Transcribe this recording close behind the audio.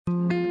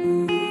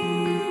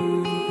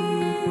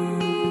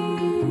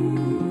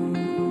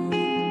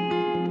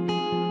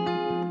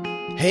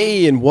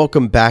Hey, and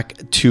welcome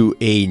back to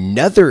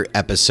another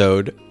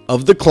episode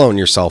of the Clone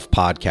Yourself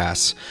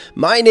podcast.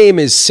 My name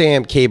is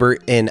Sam Caber,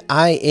 and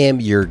I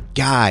am your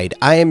guide.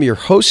 I am your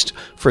host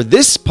for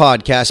this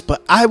podcast,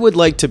 but I would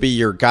like to be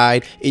your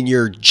guide in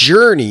your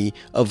journey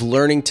of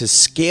learning to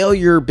scale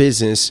your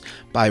business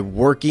by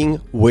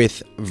working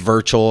with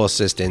virtual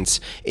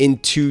assistants. In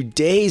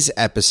today's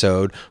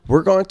episode,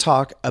 we're going to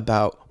talk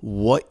about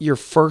what your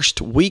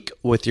first week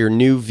with your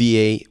new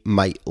VA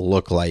might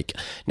look like.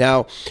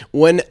 Now,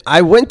 when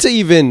I went to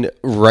even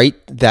write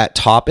that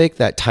topic,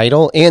 that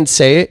title, and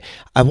say it,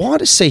 I want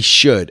to say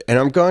should, and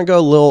I'm going to go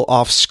a little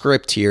off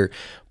script here,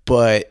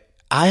 but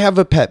I have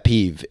a pet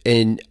peeve,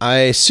 and I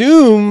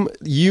assume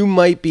you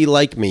might be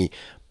like me,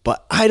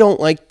 but I don't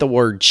like the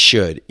word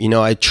should. You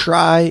know, I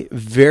try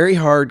very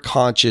hard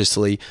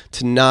consciously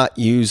to not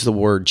use the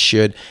word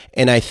should,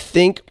 and I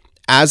think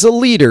as a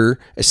leader,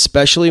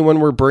 especially when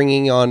we're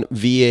bringing on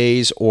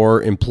VAs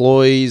or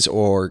employees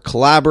or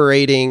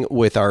collaborating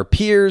with our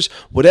peers,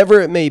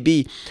 whatever it may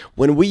be,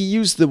 when we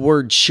use the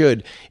word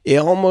should, it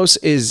almost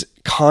is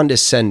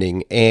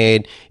condescending,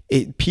 and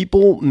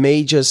people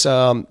may just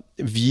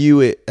view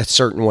it a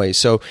certain way.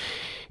 So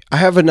I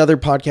have another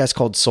podcast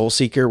called Soul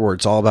Seeker where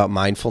it's all about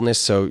mindfulness.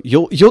 So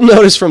you'll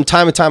notice from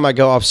time to time I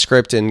go off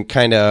script and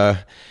kind of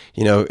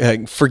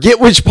forget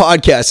which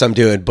podcast I'm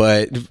doing,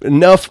 but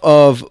enough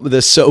of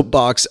the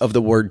soapbox of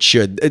the word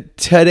should.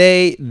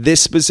 Today,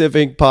 this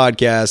specific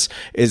podcast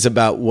is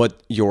about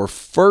what your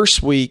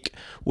first week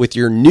with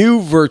your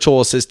new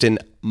virtual assistant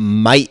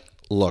might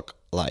look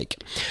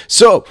like.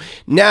 So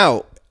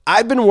now,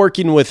 I've been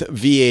working with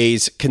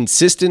VAs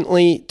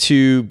consistently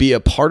to be a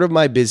part of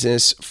my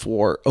business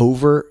for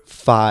over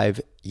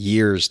 5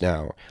 years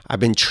now. I've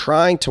been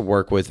trying to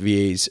work with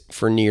VAs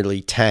for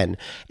nearly 10.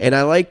 And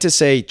I like to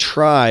say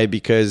try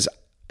because,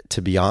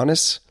 to be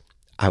honest,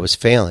 I was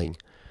failing.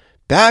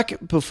 Back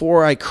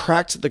before I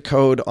cracked the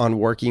code on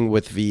working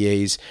with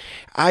VAs,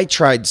 I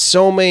tried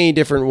so many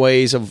different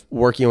ways of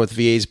working with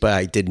VAs, but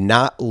I did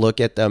not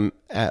look at them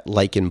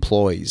like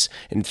employees.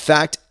 In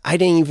fact, I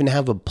didn't even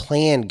have a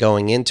plan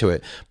going into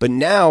it. But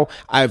now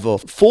I have a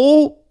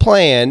full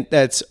plan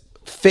that's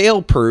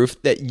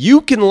fail-proof that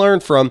you can learn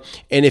from.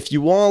 And if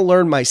you want to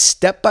learn my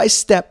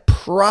step-by-step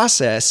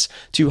process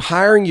to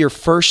hiring your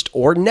first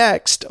or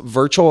next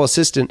virtual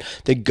assistant,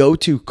 then go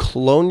to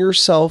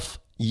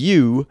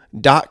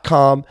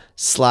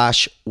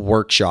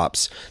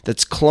cloneyourselfu.com/workshops.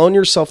 That's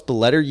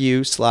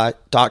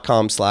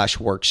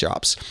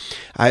cloneyourself.com/workshops.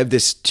 I have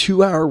this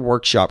 2-hour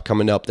workshop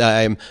coming up that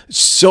I'm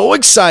so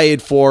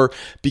excited for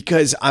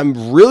because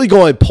I'm really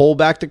going to pull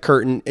back the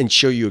curtain and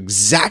show you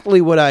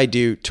exactly what I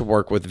do to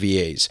work with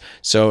VAs.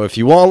 So if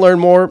you want to learn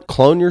more,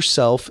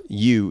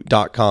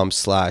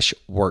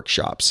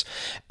 cloneyourselfu.com/workshops.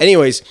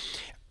 Anyways,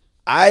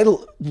 I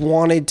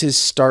wanted to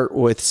start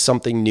with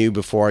something new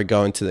before I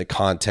go into the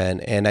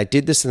content, and I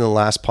did this in the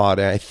last pod,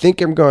 and I think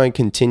I'm going to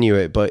continue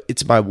it, but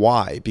it's my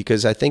why,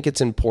 because I think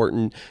it's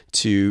important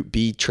to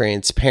be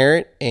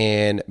transparent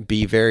and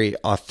be very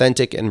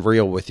authentic and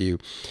real with you.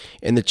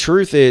 And the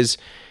truth is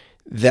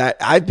that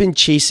I've been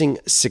chasing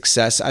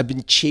success. I've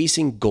been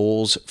chasing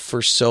goals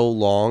for so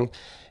long.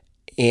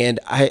 And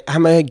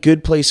I'm at a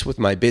good place with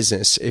my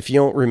business. If you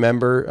don't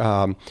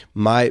remember,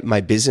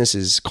 my business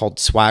is called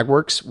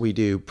Swagworks. We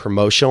do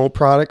promotional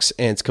products,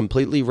 and it's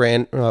completely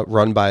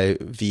run by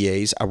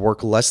VAs. I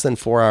work less than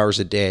 4 hours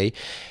a day,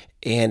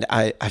 and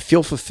I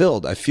feel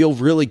fulfilled. I feel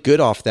really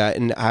good off that,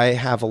 and I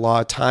have a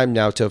lot of time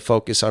now to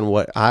focus on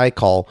what I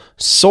call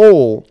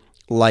soul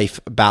life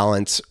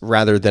balance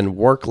rather than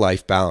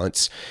work-life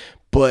balance.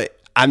 But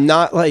I'm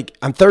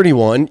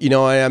 31,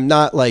 I'm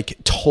not like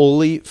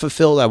totally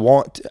fulfilled. I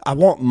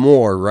want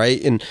more,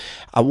 right? And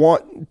I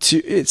want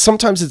to,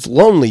 sometimes it's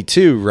lonely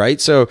too, right?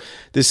 So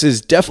this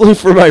is definitely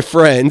for my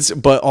friends,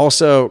 but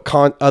also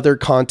other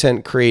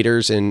content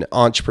creators and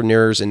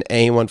entrepreneurs and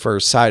anyone for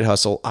a side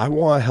hustle. I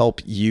want to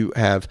help you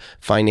have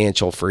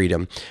financial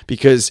freedom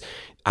because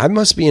I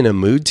must be in a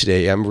mood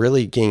today. I'm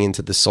really getting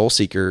into the Soul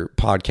Seeker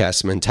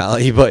podcast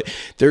mentality, but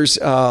there's,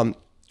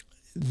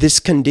 this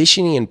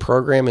conditioning and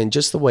program and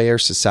just the way our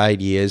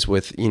society is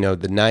with,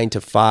 the 9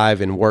 to 5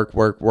 and work.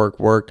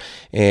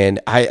 And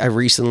I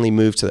recently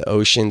moved to the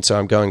ocean, so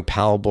I'm going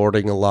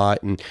paddleboarding a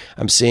lot, and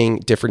I'm seeing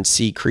different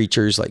sea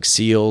creatures like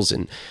seals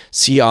and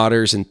sea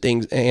otters and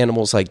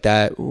animals like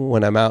that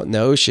when I'm out in the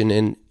ocean.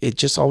 And it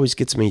just always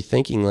gets me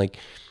thinking, like,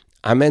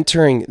 I'm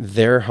entering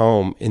their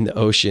home in the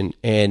ocean,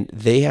 and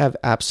they have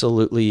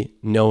absolutely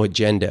no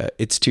agenda.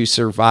 It's to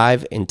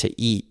survive and to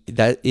eat.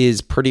 That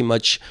is pretty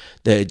much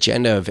the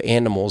agenda of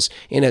animals.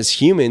 And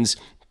as humans,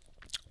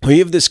 We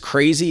have this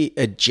crazy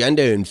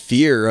agenda and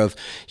fear of,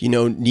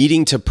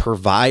 needing to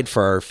provide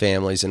for our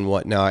families and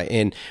whatnot.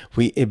 And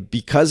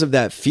because of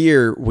that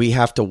fear, we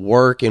have to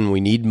work and we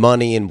need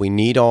money and we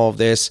need all of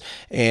this.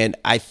 And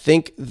I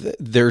think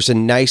there's a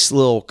nice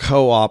little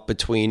co-op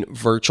between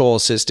virtual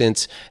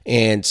assistants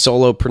and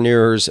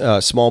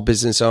solopreneurs, small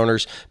business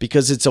owners,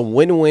 because it's a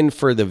win-win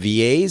for the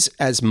VAs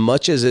as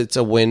much as it's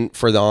a win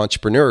for the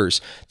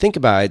entrepreneurs. Think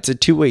about it. It's a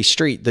two-way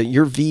street.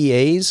 Your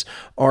VAs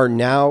are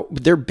now,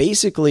 they're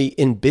basically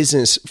in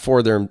business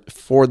for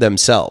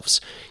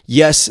themselves.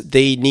 Yes,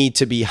 they need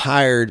to be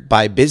hired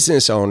by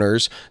business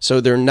owners,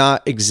 so they're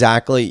not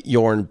exactly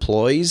your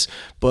employees.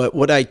 But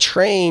what I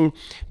train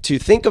to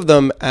think of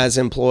them as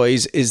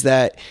employees is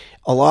that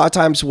a lot of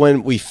times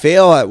when we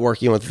fail at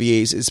working with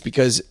VAs, it's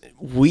because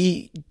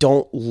we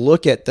don't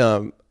look at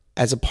them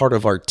as a part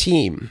of our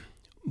team.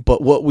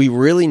 But what we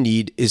really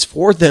need is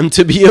for them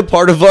to be a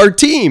part of our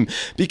team.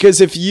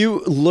 Because if you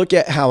look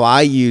at how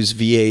I use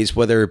VAs,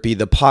 whether it be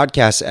the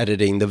podcast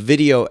editing, the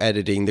video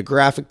editing, the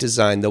graphic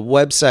design, the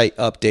website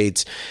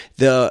updates,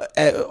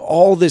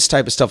 all this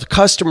type of stuff,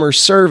 customer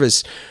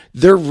service,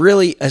 they're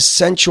really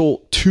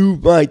essential to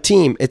my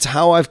team. It's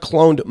how I've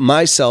cloned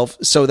myself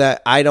so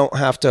that I don't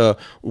have to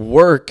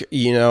work,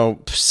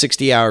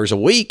 60 hours a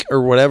week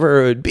or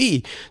whatever it would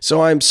be.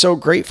 So I'm so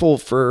grateful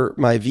for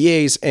my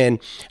VAs. And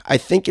I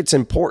think it's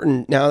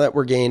important now that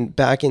we're getting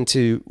back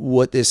into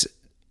what this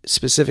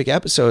specific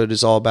episode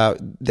is all about,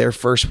 their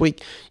first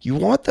week. You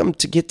want them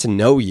to get to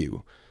know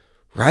you,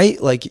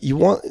 right? Like you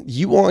want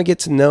to get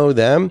to know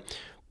them.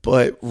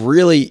 But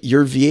really,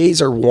 your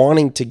VAs are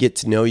wanting to get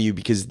to know you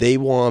because they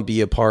want to be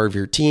a part of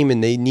your team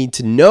and they need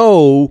to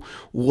know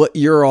what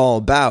you're all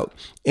about.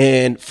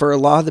 And for a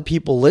lot of the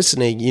people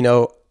listening,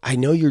 I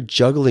know you're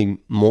juggling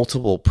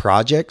multiple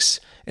projects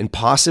and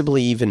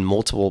possibly even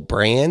multiple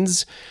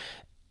brands.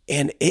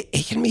 And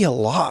it can be a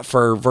lot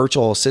for a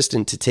virtual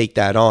assistant to take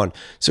that on.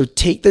 So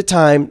take the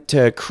time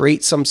to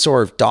create some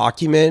sort of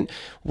document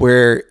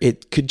where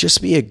it could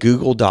just be a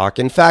Google Doc.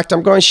 In fact,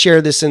 I'm going to share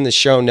this in the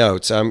show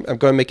notes. I'm going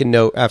to make a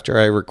note after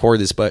I record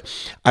this, but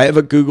I have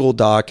a Google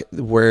Doc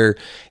where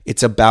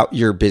it's about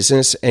your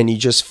business and you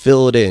just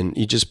fill it in.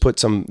 You just put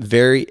some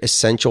very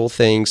essential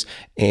things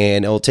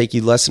and it'll take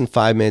you less than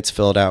 5 minutes to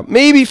fill it out.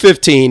 Maybe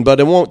 15,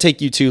 but it won't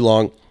take you too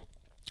long.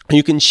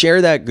 You can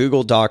share that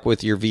Google Doc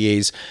with your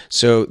VAs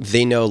so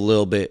they know a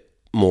little bit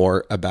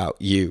more about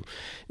you.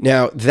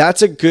 Now,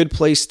 that's a good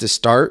place to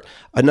start.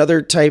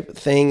 Another type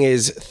thing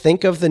is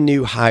think of the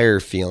new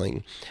hire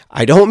feeling.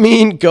 I don't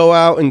mean go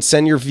out and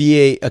send your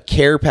VA a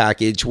care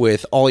package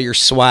with all your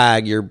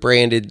swag, your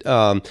branded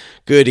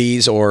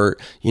goodies, or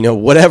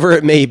whatever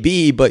it may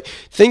be. But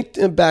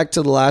think back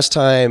to the last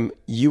time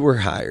you were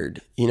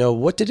hired.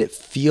 What did it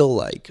feel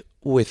like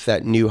with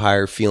that new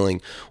hire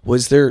feeling?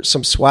 Was there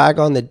some swag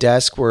on the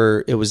desk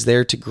where it was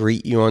there to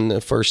greet you on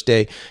the first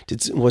day?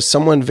 Was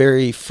someone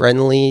very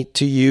friendly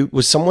to you?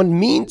 Was someone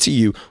mean to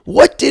you?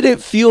 What did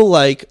it feel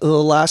like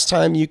the last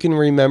time you can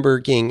remember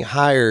getting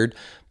hired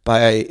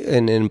by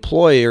an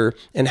employer,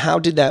 and how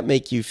did that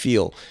make you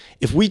feel?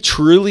 If we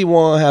truly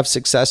want to have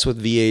success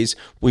with VAs,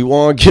 we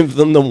want to give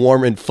them the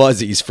warm and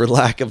fuzzies, for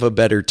lack of a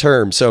better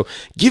term. So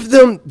give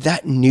them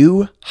that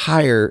new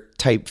hire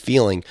type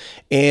feeling.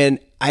 And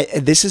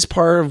this is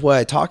part of what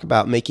I talk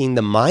about, making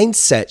the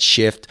mindset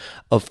shift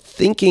of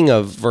thinking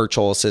of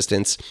virtual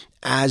assistants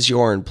as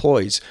your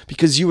employees,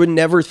 because you would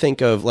never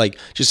think of like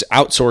just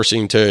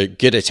outsourcing to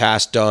get a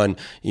task done,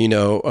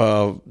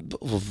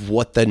 of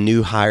what the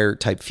new hire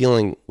type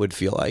feeling would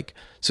feel like.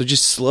 So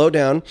just slow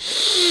down,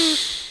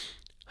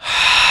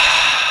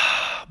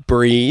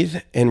 breathe,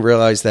 and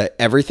realize that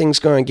everything's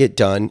going to get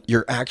done.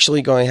 You're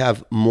actually going to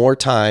have more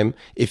time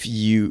if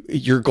you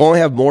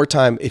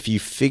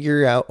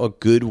figure out a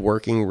good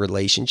working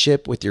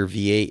relationship with your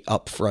VA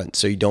up front,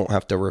 so you don't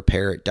have to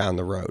repair it down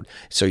the road.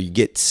 So you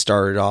get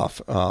started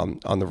off on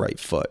the right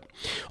foot.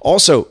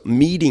 Also,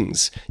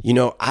 meetings.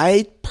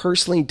 I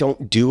personally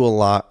don't do a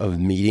lot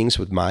of meetings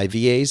with my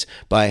VAs,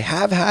 but I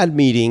have had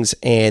meetings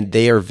and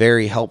they are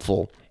very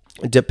helpful.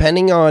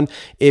 Depending on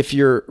if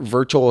your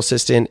virtual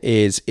assistant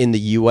is in the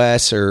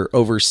US or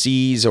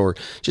overseas or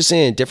just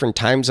in a different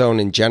time zone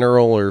in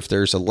general, or if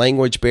there's a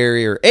language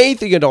barrier,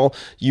 anything at all,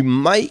 you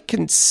might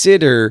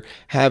consider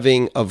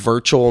having a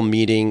virtual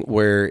meeting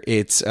where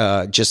it's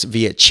just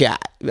via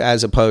chat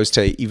as opposed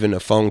to even a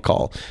phone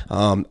call.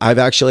 I've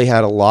actually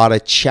had a lot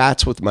of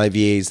chats with my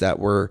VAs that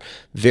were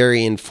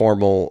very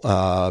informal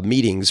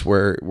meetings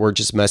where we're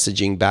just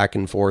messaging back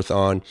and forth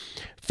on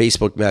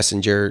Facebook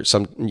Messenger,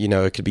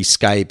 it could be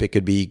Skype, it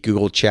could be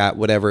Google Chat,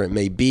 whatever it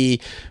may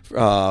be.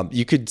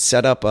 You could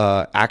set up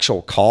an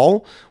actual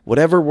call,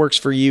 whatever works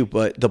for you.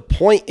 But the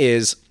point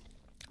is,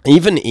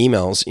 even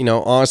emails,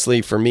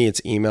 honestly, for me,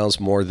 it's emails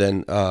more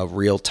than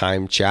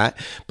real-time chat.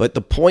 But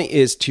the point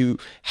is to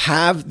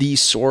have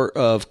these sort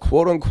of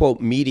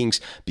quote-unquote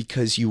meetings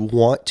because you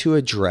want to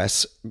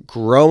address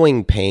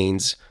growing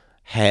pains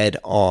head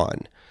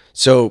on.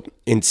 So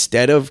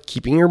instead of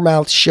keeping your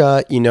mouth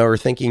shut, or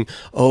thinking,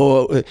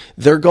 oh,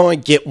 they're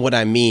going to get what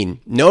I mean.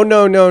 No.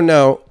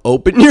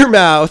 Open your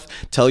mouth.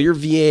 Tell your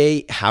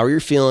VA how you're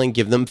feeling.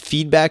 Give them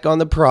feedback on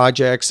the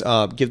projects.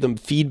 Give them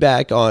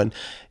feedback on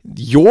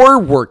your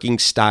working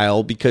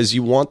style, because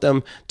you want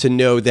them to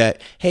know that,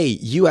 hey,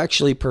 you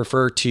actually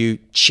prefer to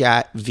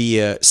chat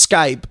via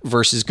Skype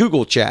versus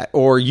Google Chat,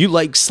 or you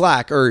like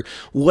Slack, or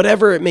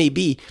whatever it may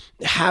be.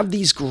 Have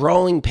these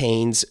growing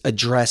pains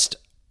addressed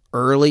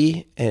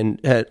early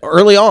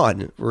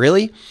on,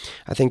 really.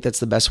 I think that's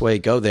the best way to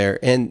go there.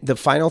 And the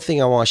final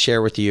thing I want to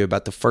share with you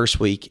about the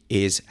first week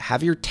is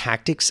have your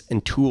tactics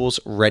and tools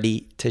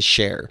ready to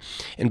share.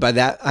 And by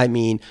that, I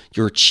mean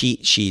your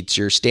cheat sheets,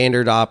 your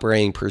standard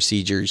operating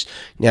procedures.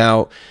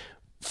 Now,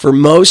 for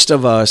most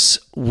of us,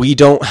 we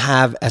don't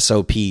have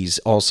SOPs,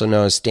 also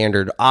known as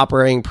standard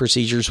operating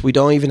procedures. We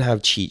don't even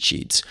have cheat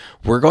sheets.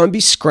 We're going to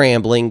be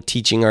scrambling,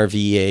 teaching our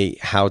VA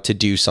how to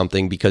do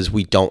something because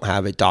we don't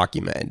have it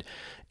documented.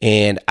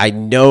 And I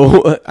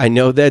know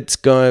that's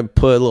going to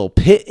put a little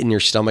pit in your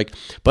stomach,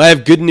 but I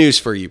have good news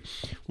for you.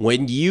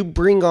 When you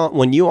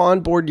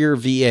onboard your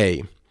VA,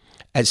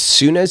 as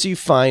soon as you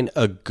find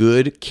a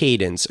good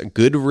cadence, a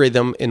good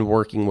rhythm in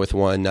working with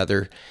one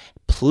another,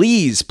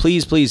 please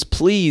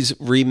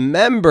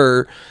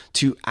remember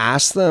to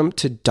ask them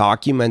to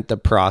document the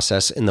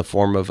process in the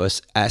form of a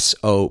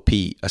SOP,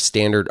 a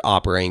standard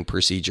operating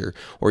procedure,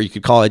 or you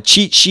could call it a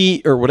cheat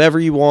sheet or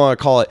whatever you want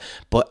to call it,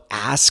 but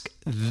ask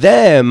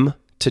them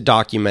to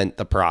document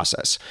the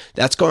process.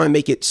 That's going to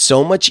make it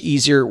so much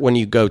easier when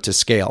you go to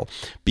scale,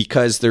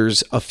 because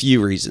there's a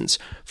few reasons.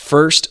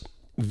 First,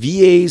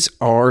 VAs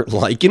are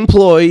like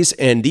employees,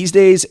 and these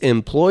days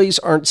employees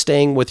aren't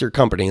staying with your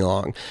company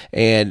long.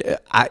 And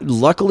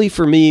luckily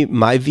for me,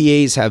 my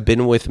VAs have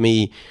been with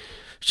me,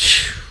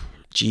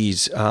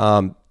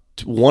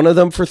 one of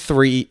them for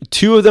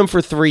 2 of them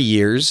for 3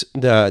 years.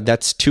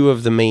 That's 2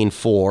 of the main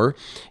 4,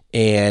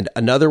 and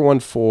another one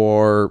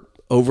for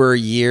over a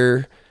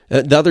year.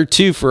 The other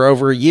 2 for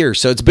over a year.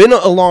 So it's been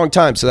a long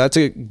time. So that's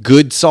a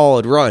good,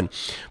 solid run.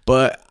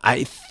 But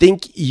I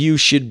think you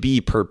should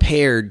be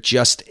prepared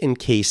just in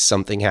case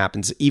something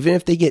happens, even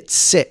if they get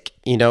sick,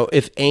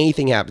 if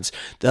anything happens.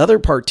 The other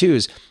part too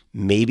is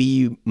maybe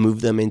you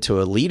move them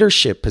into a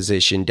leadership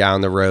position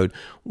down the road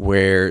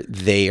where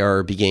they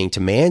are beginning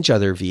to manage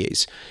other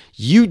VAs.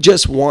 You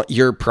just want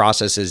your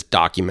processes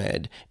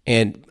documented,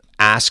 and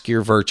ask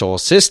your virtual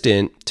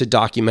assistant to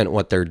document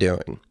what they're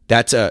doing.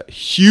 That's a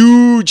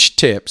huge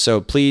tip.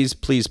 So please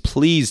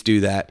do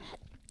that.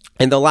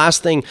 And the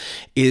last thing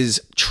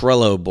is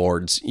Trello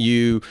boards.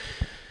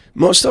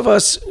 Most of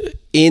us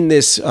in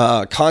this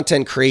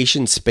content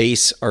creation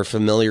space are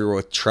familiar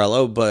with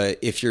Trello, but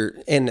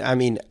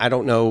I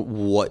don't know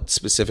what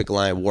specific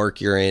line of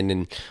work you're in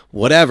and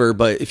whatever,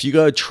 but if you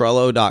go to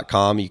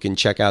Trello.com, you can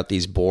check out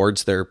these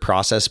boards. They're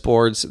process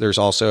boards. There's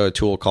also a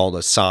tool called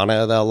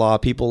Asana that a lot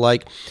of people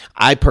like.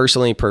 I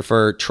personally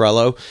prefer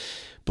Trello.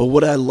 But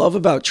what I love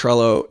about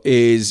Trello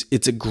is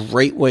it's a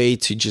great way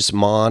to just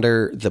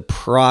monitor the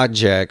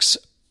projects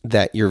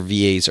that your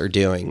VAs are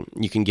doing.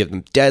 You can give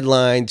them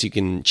deadlines, you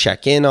can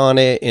check in on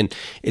it, and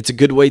it's a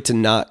good way to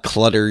not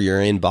clutter your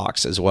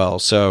inbox as well.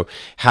 So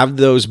have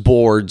those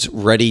boards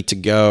ready to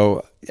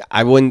go.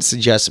 I wouldn't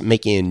suggest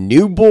making a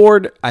new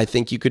board. I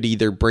think you could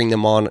either bring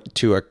them on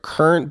to a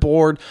current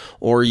board,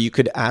 or you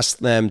could ask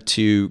them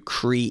to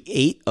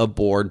create a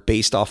board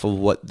based off of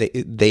what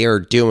they are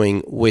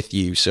doing with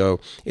you. So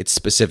it's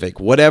specific.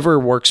 Whatever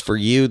works for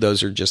you,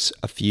 those are just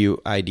a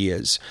few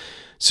ideas.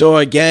 So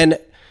again,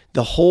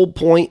 the whole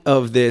point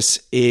of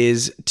this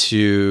is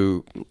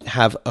to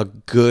have a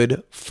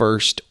good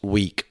first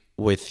week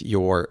with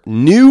your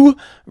new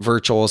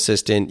virtual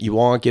assistant. You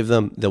want to give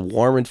them the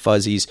warm and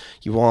fuzzies.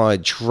 You want to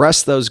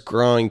address those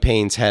growing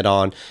pains head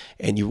on,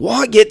 and you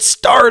want to get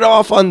started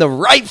off on the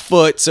right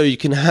foot so you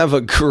can have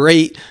a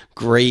great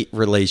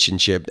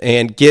relationship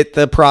and get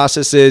the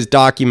processes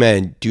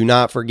documented. Do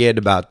not forget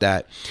about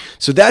that.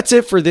 So that's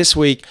it for this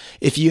week.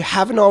 If you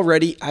haven't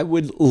already, I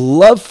would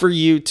love for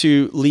you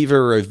to leave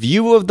a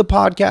review of the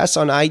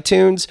podcast on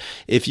iTunes.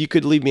 If you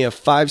could leave me a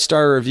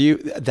 5-star review,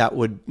 that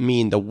would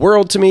mean the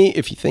world to me.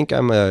 If you think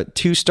I'm a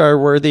 2-star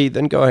worthy,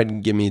 then go ahead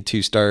and give me a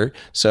 2-star.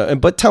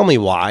 But tell me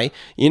why.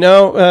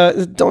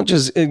 Don't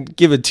just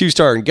give a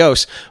 2-star and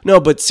ghost.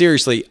 No, but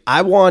seriously,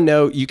 I want to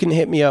know. You can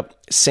hit me up,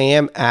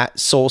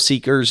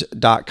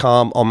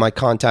 sam@soulseekers.com. All my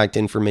contact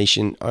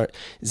information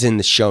is in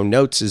the show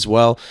notes as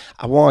well.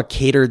 I want to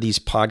cater these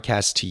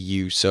podcasts to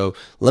you. So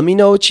let me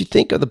know what you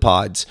think of the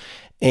pods.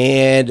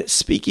 And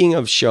speaking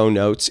of show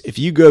notes, if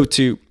you go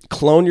to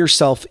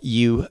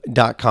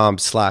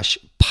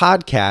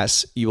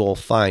cloneyourselfu.com/podcasts, you will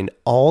find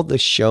all the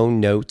show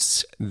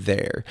notes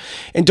there.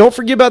 And don't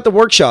forget about the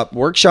workshop.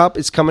 Workshop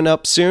is coming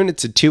up soon.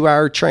 It's a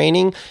 2-hour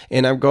training,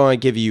 and I'm going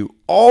to give you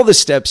all the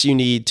steps you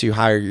need to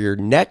hire your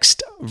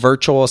next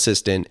virtual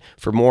assistant.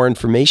 For more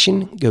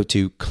information, go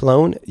to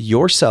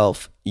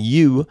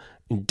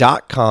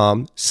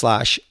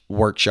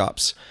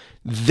cloneyourselfu.com/workshops.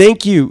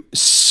 Thank you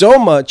so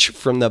much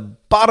from the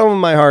bottom of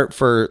my heart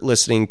for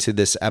listening to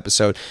this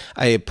episode.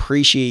 I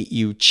appreciate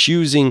you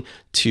choosing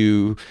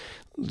to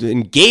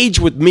engage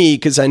with me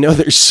because I know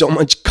there's so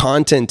much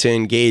content to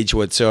engage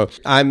with. So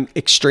I'm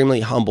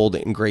extremely humbled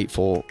and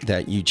grateful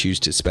that you choose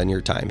to spend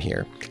your time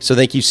here. So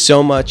thank you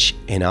so much,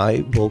 and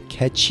I will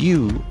catch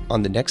you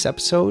on the next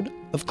episode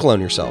of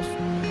Clone Yourself.